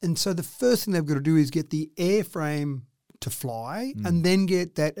 and so the first thing they've got to do is get the airframe to fly and then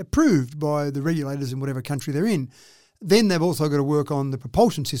get that approved by the regulators in whatever country they're in. Then they've also got to work on the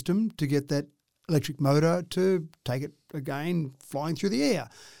propulsion system to get that electric motor to take it again flying through the air.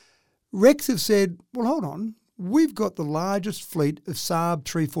 Rex have said, well, hold on, we've got the largest fleet of Saab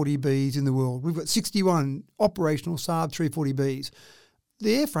 340Bs in the world. We've got 61 operational Saab 340Bs.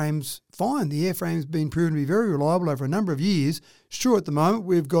 The airframe's fine. The airframe's been proven to be very reliable over a number of years. Sure, at the moment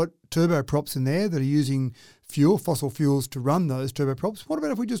we've got turboprops in there that are using fossil fuels to run those turboprops. What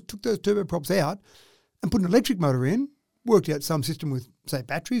about if we just took those turboprops out and put an electric motor in, worked out some system with, say,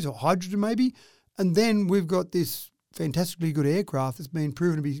 batteries or hydrogen maybe, and then we've got this fantastically good aircraft that's been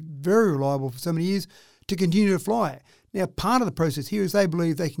proven to be very reliable for so many years to continue to fly. Now, part of the process here is they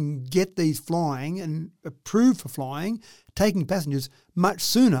believe they can get these flying and approved for flying, taking passengers much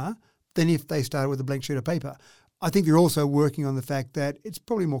sooner than if they started with a blank sheet of paper. I think they're also working on the fact that it's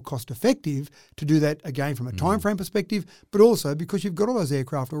probably more cost effective to do that, again, from a time frame perspective, but also because you've got all those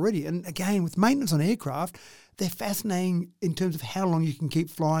aircraft already. And again, with maintenance on aircraft, they're fascinating in terms of how long you can keep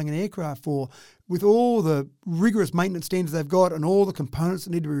flying an aircraft for. With all the rigorous maintenance standards they've got and all the components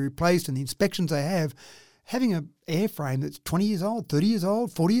that need to be replaced and the inspections they have, having an airframe that's 20 years old, 30 years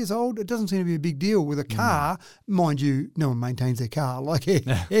old, 40 years old, it doesn't seem to be a big deal. With a car, mind you, no one maintains their car like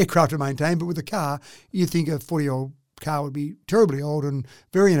aircraft are maintained, but with a car, you think a 40-year-old car would be terribly old and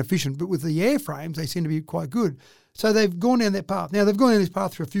very inefficient. But with the airframes, they seem to be quite good. So they've gone down that path. Now, they've gone down this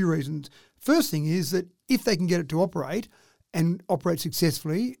path for a few reasons. First thing is that if they can get it to operate and operate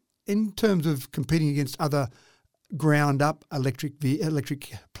successfully in terms of competing against other ground-up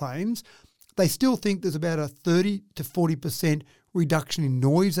electric planes, they still think there's about a 30 to 40% reduction in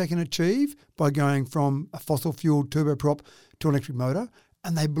noise they can achieve by going from a fossil-fueled turboprop to an electric motor.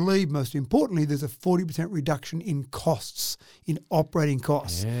 And they believe, most importantly, there's a 40% reduction in costs, in operating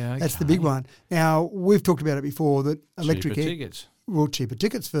costs. Yeah, okay. That's the big one. Now, we've talked about it before that electric Cheaper tickets. Well, cheaper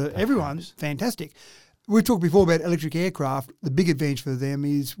tickets for everyone. Fantastic. We've talked before about electric aircraft. The big advantage for them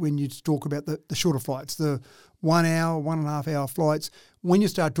is when you talk about the shorter flights, the 1 hour, 1.5 hour flights. When you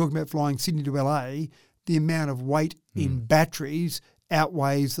start talking about flying Sydney to LA, the amount of weight in batteries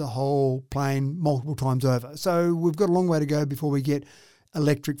outweighs the whole plane multiple times over. So we've got a long way to go before we get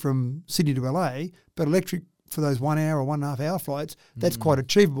electric from Sydney to LA, but electric for those 1 hour or 1.5 hour flights, that's quite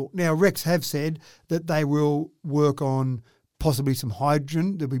achievable. Now, Rex have said that they will work on possibly some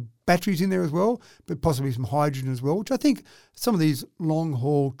hydrogen. There'll be batteries in there as well, but possibly some hydrogen as well, which I think some of these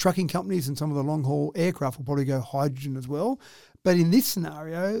long-haul trucking companies and some of the long-haul aircraft will probably go hydrogen as well. But in this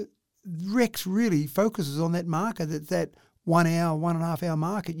scenario, Rex really focuses on that market, that 1 hour, 1.5 hour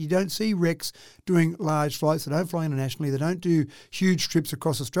market. You don't see Rex doing large flights. They don't fly internationally. They don't do huge trips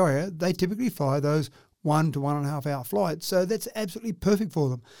across Australia. They typically fly those 1 to 1.5 hour flights. So that's absolutely perfect for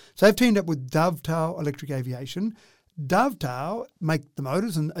them. So they've teamed up with Dovetail Electric Aviation. Dovetail make the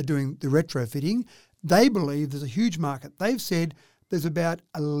motors and are doing the retrofitting. They believe there's a huge market. They've said there's about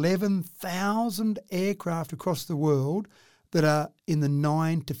 11,000 aircraft across the world that are in the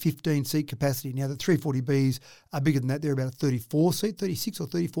 9 to 15 seat capacity. Now, the 340Bs are bigger than that. They're about a 36 or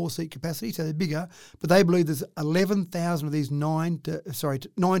 34 seat capacity, so they're bigger. But they believe there's 11,000 of these 9 to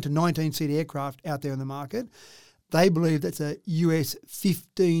 19 seat aircraft out there in the market. They believe that's a US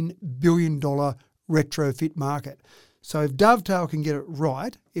 $15 billion retrofit market. So if Dovetail can get it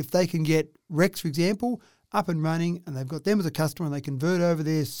right, if they can get Rex, for example, up and running, and they've got them as a customer and they convert over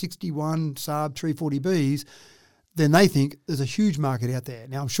their 61 Saab 340Bs, then they think there's a huge market out there.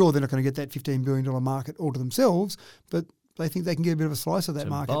 Now, I'm sure they're not going to get that $15 billion market all to themselves, but they think they can get a bit of a slice of that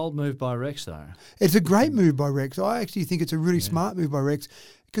market. It's a bold move by Rex, though. It's a great move by Rex. I actually think it's a really smart move by Rex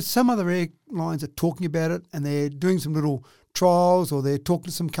because some other airlines are talking about it and they're doing some little trials or they're talking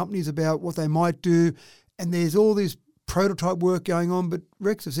to some companies about what they might do, and there's all this prototype work going on, but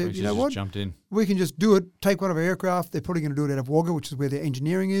Rex has said, you know what, jumped in. We can just do it, take one of our aircraft, they're probably going to do it out of Wagga, which is where their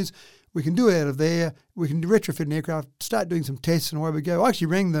engineering is. We can do it out of there. We can retrofit an aircraft, start doing some tests, and away we go. I actually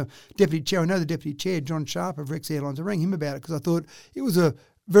rang the deputy chair. I know the deputy chair, John Sharp of Rex Airlines. I rang him about it because I thought it was a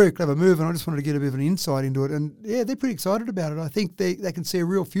very clever move, and I just wanted to get a bit of an insight into it. And, yeah, they're pretty excited about it. I think they can see a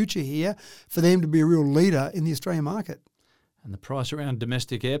real future here for them to be a real leader in the Australian market. And the price around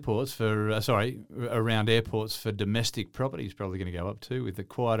domestic airports around airports for domestic property is probably going to go up too with the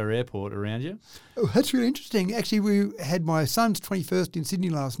quieter airport around you. Oh, that's really interesting. Actually, we had my son's 21st in Sydney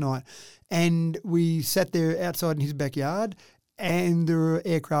last night, and we sat there outside in his backyard, and there were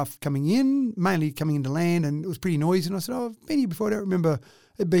aircraft coming in, mainly coming into land, and it was pretty noisy. And I said, I've been here before, I don't remember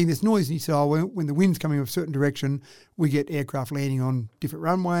it being this noise. And he said, when the wind's coming from a certain direction, we get aircraft landing on different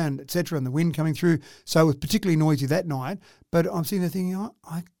runway and et cetera, and the wind coming through. So it was particularly noisy that night. But I'm sitting there thinking,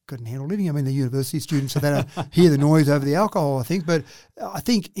 I couldn't handle living. I mean, the university students, so they don't hear the noise over the alcohol, I think. But I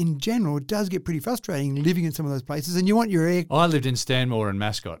think in general, it does get pretty frustrating living in some of those places. And you want your air... I lived in Stanmore and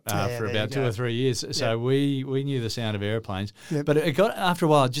Mascot for about 2 or 3 years. So we knew the sound of airplanes. Yep. But after a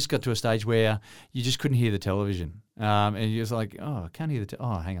while, it just got to a stage where you just couldn't hear the television. And you're just like, I can't hear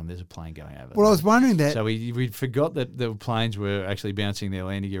hang on, there's a plane going over. Well, I was wondering that. So we forgot that the planes were actually bouncing their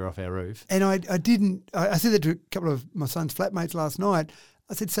landing gear off our roof. And I said that to a couple of my son's flatmates last night.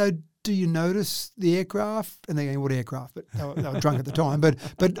 I said, so do you notice the aircraft? And they're going, what aircraft? But they were drunk at the time. But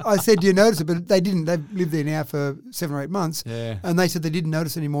I said, do you notice it? But they didn't. They've lived there now for 7 or 8 months. Yeah. And they said they didn't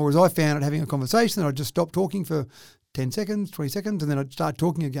notice anymore. As I found it having a conversation, I'd just stop talking for 10 seconds, 20 seconds, and then I'd start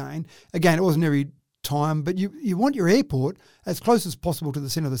talking again. Again, it wasn't every time, but you want your airport as close as possible to the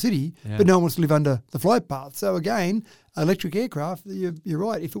centre of the city, but no one wants to live under the flight path. So again, electric aircraft, you're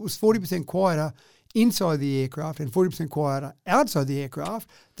right. If it was 40% quieter inside the aircraft and 40% quieter outside the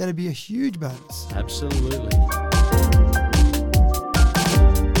aircraft, that'd be a huge bonus. Absolutely.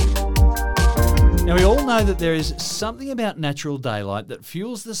 Now, we all know that there is something about natural daylight that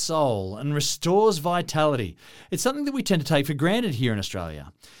fuels the soul and restores vitality. It's something that we tend to take for granted here in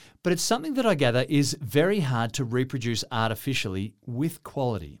Australia. But it's something that I gather is very hard to reproduce artificially with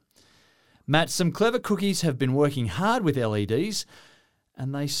quality. Matt, some clever cookies have been working hard with LEDs,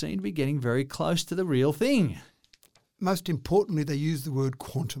 and they seem to be getting very close to the real thing. Most importantly, they use the word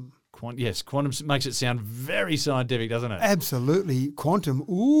quantum. Yes, quantum makes it sound very scientific, doesn't it? Absolutely. Quantum.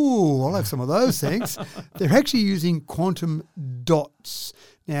 Ooh, I'll have some of those, thanks. They're actually using quantum dots.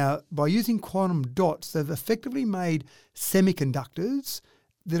 Now, by using quantum dots, they've effectively made semiconductors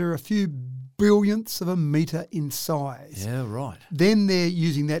that are a few billionths of a metre in size. Yeah, right. Then they're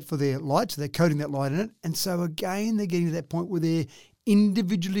using that for their light, so they're coating that light in it. And so again, they're getting to that point where they're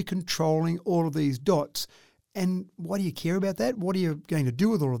individually controlling all of these dots. And why do you care about that? What are you going to do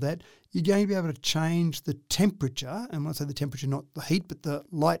with all of that? You're going to be able to change the temperature, and when I say the temperature, not the heat, but the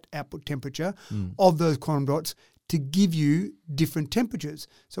light output temperature of those quantum dots to give you different temperatures.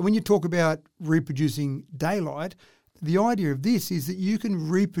 So when you talk about reproducing daylight, the idea of this is that you can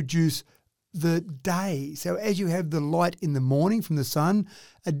reproduce the day. So as you have the light in the morning from the sun,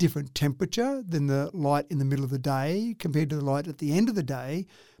 a different temperature than the light in the middle of the day compared to the light at the end of the day,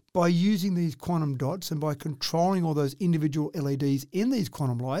 by using these quantum dots and by controlling all those individual LEDs in these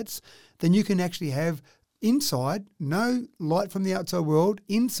quantum lights, then you can actually have inside, no light from the outside world,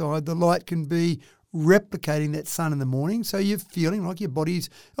 inside the light can be replicating that sun in the morning. So you're feeling like your body's,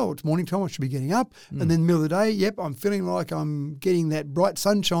 it's morning time, I should be getting up. And then the middle of the day, I'm feeling like I'm getting that bright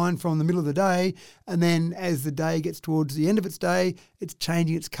sunshine from the middle of the day. And then as the day gets towards the end of its day, it's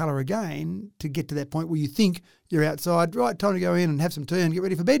changing its colour again to get to that point where you think you're outside, right, time to go in and have some tea and get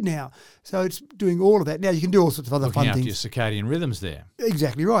ready for bed now. So it's doing all of that. Now you can do all sorts of other fun things. Looking after your circadian rhythms there.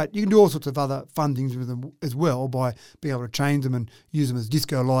 Exactly right. You can do all sorts of other fun things with them as well by being able to change them and use them as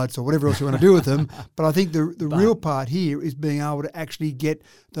disco lights or whatever else you want to do with them. But I think the real part here is being able to actually get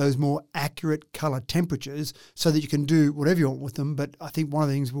those more accurate colour temperatures so that you can do whatever you want with them. But I think one of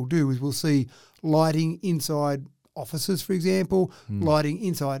the things we'll do is we'll see lighting inside offices, for example, lighting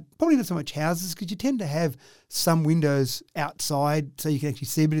inside, probably not so much houses because you tend to have some windows outside so you can actually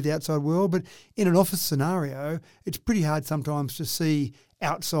see a bit of the outside world. But in an office scenario, it's pretty hard sometimes to see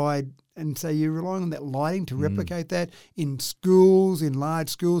outside, and so you're relying on that lighting to replicate that in schools, in large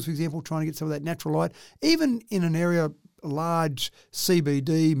schools, for example, trying to get some of that natural light. Even in an area, a large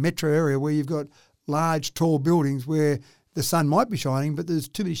CBD metro area where you've got large, tall buildings where the sun might be shining, but there's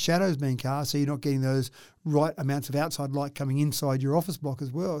too many shadows being cast, so you're not getting those right amounts of outside light coming inside your office block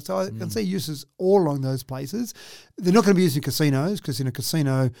as well. So I can see uses all along those places. They're not going to be used in casinos because in a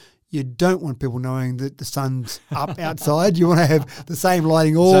casino, you don't want people knowing that the sun's up outside. You want to have the same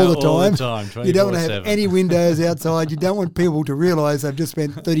lighting all the time. You don't want to have any windows outside. You don't want people to realise they've just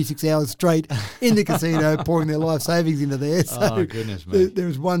spent 36 hours straight in the casino pouring their life savings into there. So goodness me.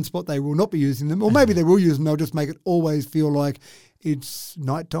 There's one spot they will not be using them, or maybe they will use them. They'll just make it always feel like it's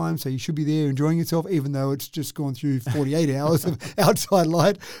nighttime, so you should be there enjoying yourself, even though it's just gone through 48 hours of outside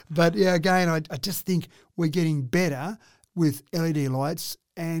light. But yeah, again, I just think we're getting better with LED lights,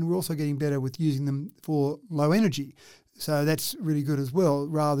 and we're also getting better with using them for low energy. So that's really good as well,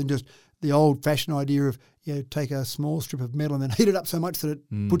 rather than just the old-fashioned idea of take a small strip of metal and then heat it up so much that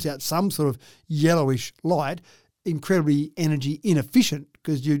it puts out some sort of yellowish light. Incredibly energy inefficient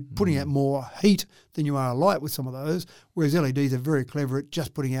because you're putting out more heat than you are light with some of those, whereas LEDs are very clever at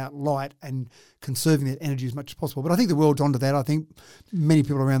just putting out light and conserving that energy as much as possible. But I think the world's onto that. I think many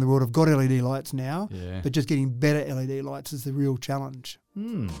people around the world have got LED lights now, but just getting better LED lights is the real challenge.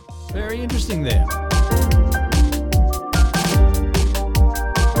 Very interesting there.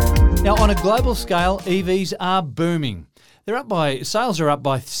 Now, on a global scale, EVs are booming. Sales are up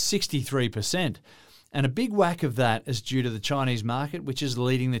by 63%. And a big whack of that is due to the Chinese market, which is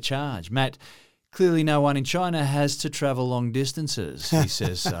leading the charge. Matt, clearly no one in China has to travel long distances, he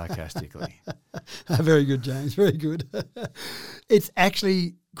says sarcastically. Very good, James. Very good. It's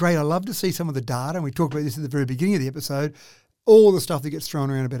actually great. I love to see some of the data, and we talked about this at the very beginning of the episode, all the stuff that gets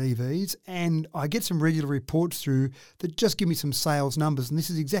thrown around about EVs, and I get some regular reports through that just give me some sales numbers, and this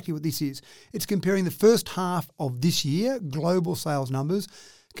is exactly what this is. It's comparing the first half of this year, global sales numbers,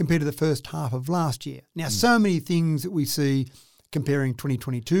 compared to the first half of last year. Now, so many things that we see comparing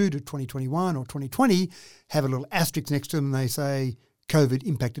 2022 to 2021 or 2020 have a little asterisk next to them and they say COVID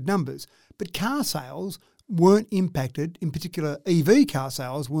impacted numbers. But car sales weren't impacted, in particular EV car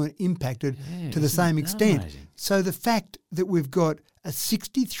sales weren't impacted to the same extent. Amazing? So the fact that we've got a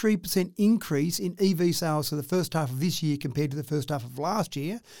 63% increase in EV sales for the first half of this year compared to the first half of last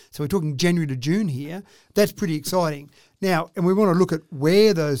year, so we're talking January to June here, that's pretty exciting. Now, and we want to look at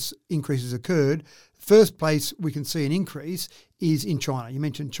where those increases occurred. First place we can see an increase is in China. You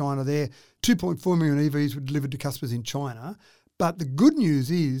mentioned China there. 2.4 million EVs were delivered to customers in China. But the good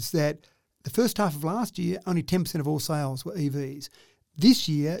news is that the first half of last year, only 10% of all sales were EVs. This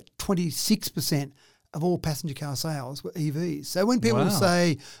year, 26% of all passenger car sales were EVs. So when people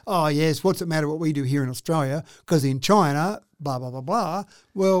say, oh, yes, what's it matter what we do here in Australia? Because in China, blah, blah, blah, blah.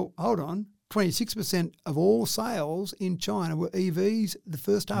 Well, hold on. 26% of all sales in China were EVs the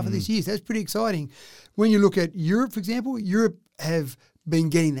first half of this year. So that's pretty exciting. When you look at Europe, for example, Europe have been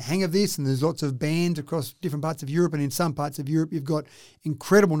getting the hang of this, and there's lots of bans across different parts of Europe, and in some parts of Europe you've got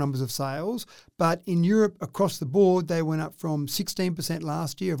incredible numbers of sales. But in Europe, across the board, they went up from 16%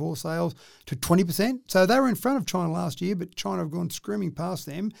 last year of all sales to 20%. So they were in front of China last year, but China have gone screaming past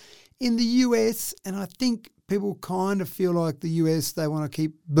them. In the US, and I think people kind of feel like the US, they want to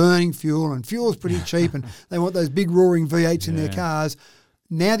keep burning fuel, and fuel's pretty cheap, and they want those big roaring V8s in their cars.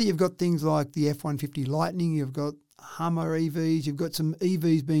 Now that you've got things like the F-150 Lightning, you've got Hummer EVs, you've got some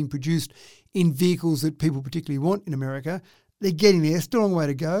EVs being produced in vehicles that people particularly want in America, they're getting there. Still a long way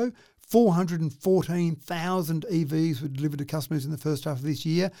to go. 414,000 EVs were delivered to customers in the first half of this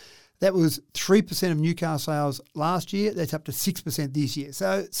year. That was 3% of new car sales last year. That's up to 6% this year.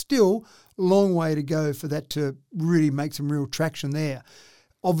 So still a long way to go for that to really make some real traction there.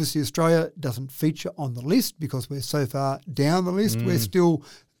 Obviously, Australia doesn't feature on the list because we're so far down the list. We're still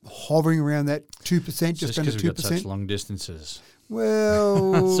hovering around that 2%, just under 2%. We've got such long distances.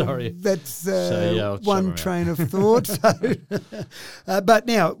 Well, sorry, that's one train of thought. But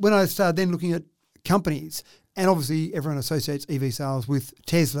now, when I started then looking at companies, and obviously everyone associates EV sales with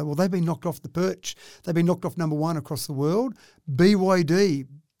Tesla. Well, they've been knocked off the perch. They've been knocked off number one across the world. BYD,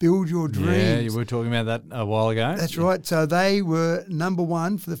 Build Your Dreams. Yeah, you were talking about that a while ago. That's right. So they were number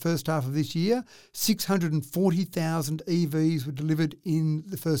one for the first half of this year. 640,000 EVs were delivered in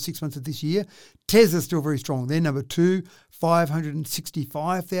the first 6 months of this year. Tesla's still very strong. They're number two,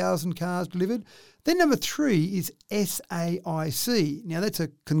 565,000 cars delivered. Then number three is SAIC. Now, that's a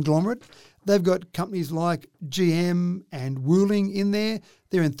conglomerate. They've got companies like GM and Wuling in there.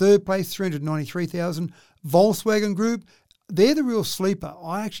 They're in third place, 393,000. Volkswagen Group, they're the real sleeper.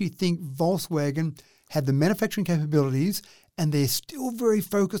 I actually think Volkswagen have the manufacturing capabilities and they're still very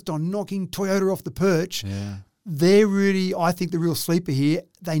focused on knocking Toyota off the perch. Yeah. They're really, I think, the real sleeper here.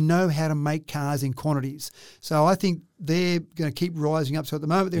 They know how to make cars in quantities. So I think they're going to keep rising up. So at the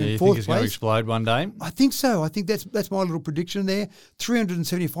moment, they're in fourth place. You think it's going to explode one day? I think so. I think that's my little prediction there.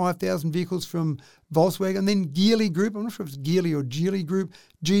 375,000 vehicles from Volkswagen. And then Geely Group, I'm not sure if it's Geely or Geely Group,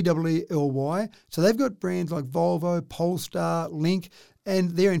 G-E-E-L-Y. So they've got brands like Volvo, Polestar, Link,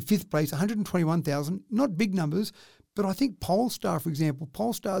 and they're in fifth place, 121,000. Not big numbers. But I think Polestar, for example,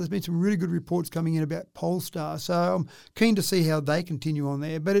 there's been some really good reports coming in about Polestar. So I'm keen to see how they continue on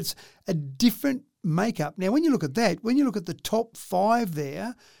there. But it's a different makeup. Now, when you look at that, when you look at the top five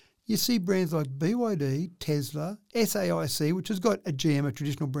there, you see brands like BYD, Tesla, SAIC, which has got a GM, a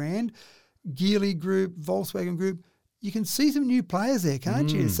traditional brand, Geely Group, Volkswagen Group. you can see some new players there,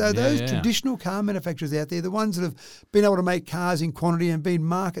 can't you? So those traditional car manufacturers out there, the ones that have been able to make cars in quantity and been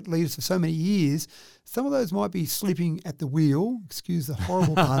market leaders for so many years, some of those might be sleeping at the wheel, excuse the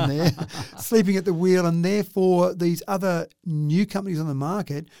horrible pun there, sleeping at the wheel, and therefore these other new companies on the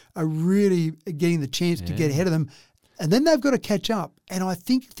market are really getting the chance to get ahead of them. And then they've got to catch up. And I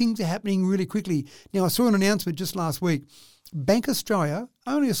think things are happening really quickly. Now, I saw an announcement just last week. Bank Australia,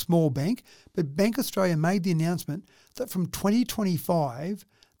 only a small bank, but Bank Australia made the announcement that from 2025,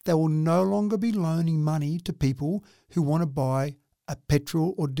 they will no longer be loaning money to people who want to buy a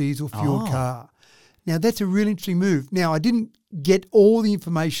petrol or diesel fueled car. Now, that's a really interesting move. Now, I didn't get all the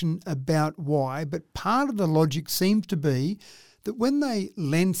information about why, but part of the logic seems to be that when they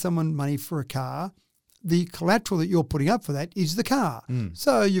lend someone money for a car, the collateral that you're putting up for that is the car.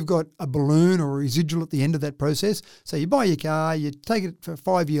 So you've got a balloon or a residual at the end of that process. So you buy your car, you take it for a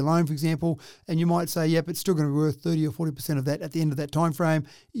 5-year loan, for example, and you might say, yep, it's still going to be worth 30 or 40% of that at the end of that time frame.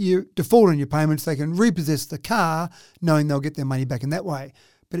 You default on your payments, they can repossess the car knowing they'll get their money back in that way.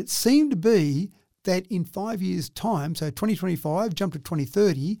 But it seemed to be that in 5 years' time, so 2025, jump to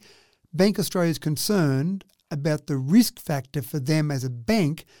 2030, Bank Australia is concerned about the risk factor for them as a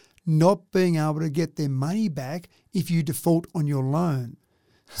bank not being able to get their money back if you default on your loan.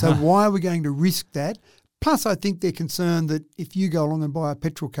 So why are we going to risk that? Plus, I think they're concerned that if you go along and buy a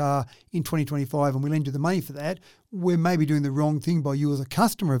petrol car in 2025 and we lend you the money for that, we're maybe doing the wrong thing by you as a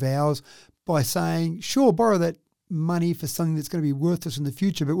customer of ours by saying, sure, borrow that money for something that's going to be worthless in the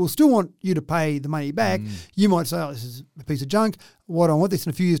future, but we'll still want you to pay the money back. You might say, oh, this is a piece of junk. Why do I want this in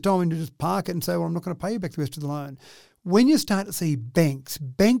a few years' time? And you just park it and say, well, I'm not going to pay you back the rest of the loan. When you start to see banks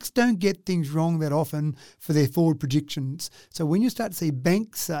don't get things wrong that often for their forward predictions. So when you start to see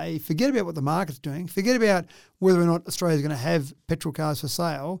banks say, forget about what the market's doing, forget about whether or not Australia's going to have petrol cars for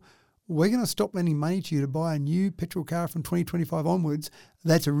sale, we're going to stop lending money to you to buy a new petrol car from 2025 onwards.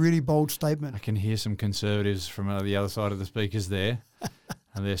 That's a really bold statement. I can hear some conservatives from the other side of the speakers there.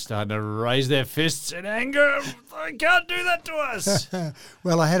 And they're starting to raise their fists in anger. They can't do that to us.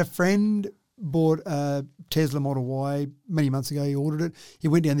 Well, I had a friend bought a Tesla Model Y many months ago. He ordered it. He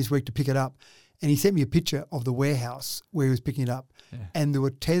went down this week to pick it up, and he sent me a picture of the warehouse where he was picking it up. And there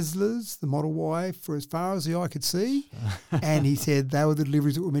were Teslas, the Model Y, for as far as the eye could see. And he said they were the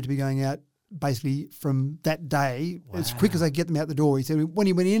deliveries that were meant to be going out basically from that day, as quick as they get them out the door. He said when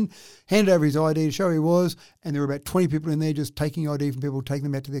he went in, handed over his ID to show who he was, and there were about 20 people in there just taking ID from people, taking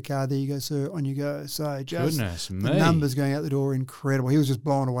them out to their car. There you go, sir, on you go. So just the numbers going out the door, incredible. He was just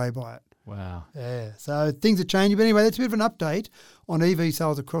blown away by it. Wow. Yeah, so things are changing. But anyway, that's a bit of an update on EV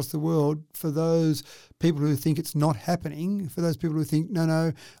sales across the world for those people who think it's not happening, for those people who think,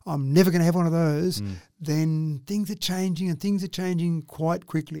 no, I'm never going to have one of those, then things are changing, and things are changing quite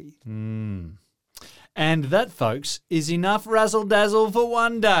quickly. And that, folks, is enough razzle-dazzle for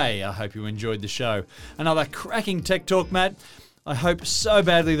one day. I hope you enjoyed the show. Another cracking tech talk, Matt. I hope so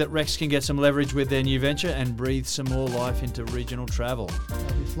badly that Rex can get some leverage with their new venture and breathe some more life into regional travel.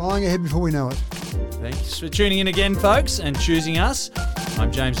 They'll be flying ahead before we know it. Thanks for tuning in again, folks, and choosing us.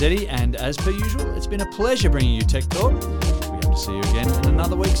 I'm James Eddy, and as per usual, it's been a pleasure bringing you Tech Talk. We hope to see you again in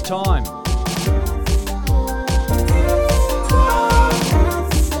another week's time.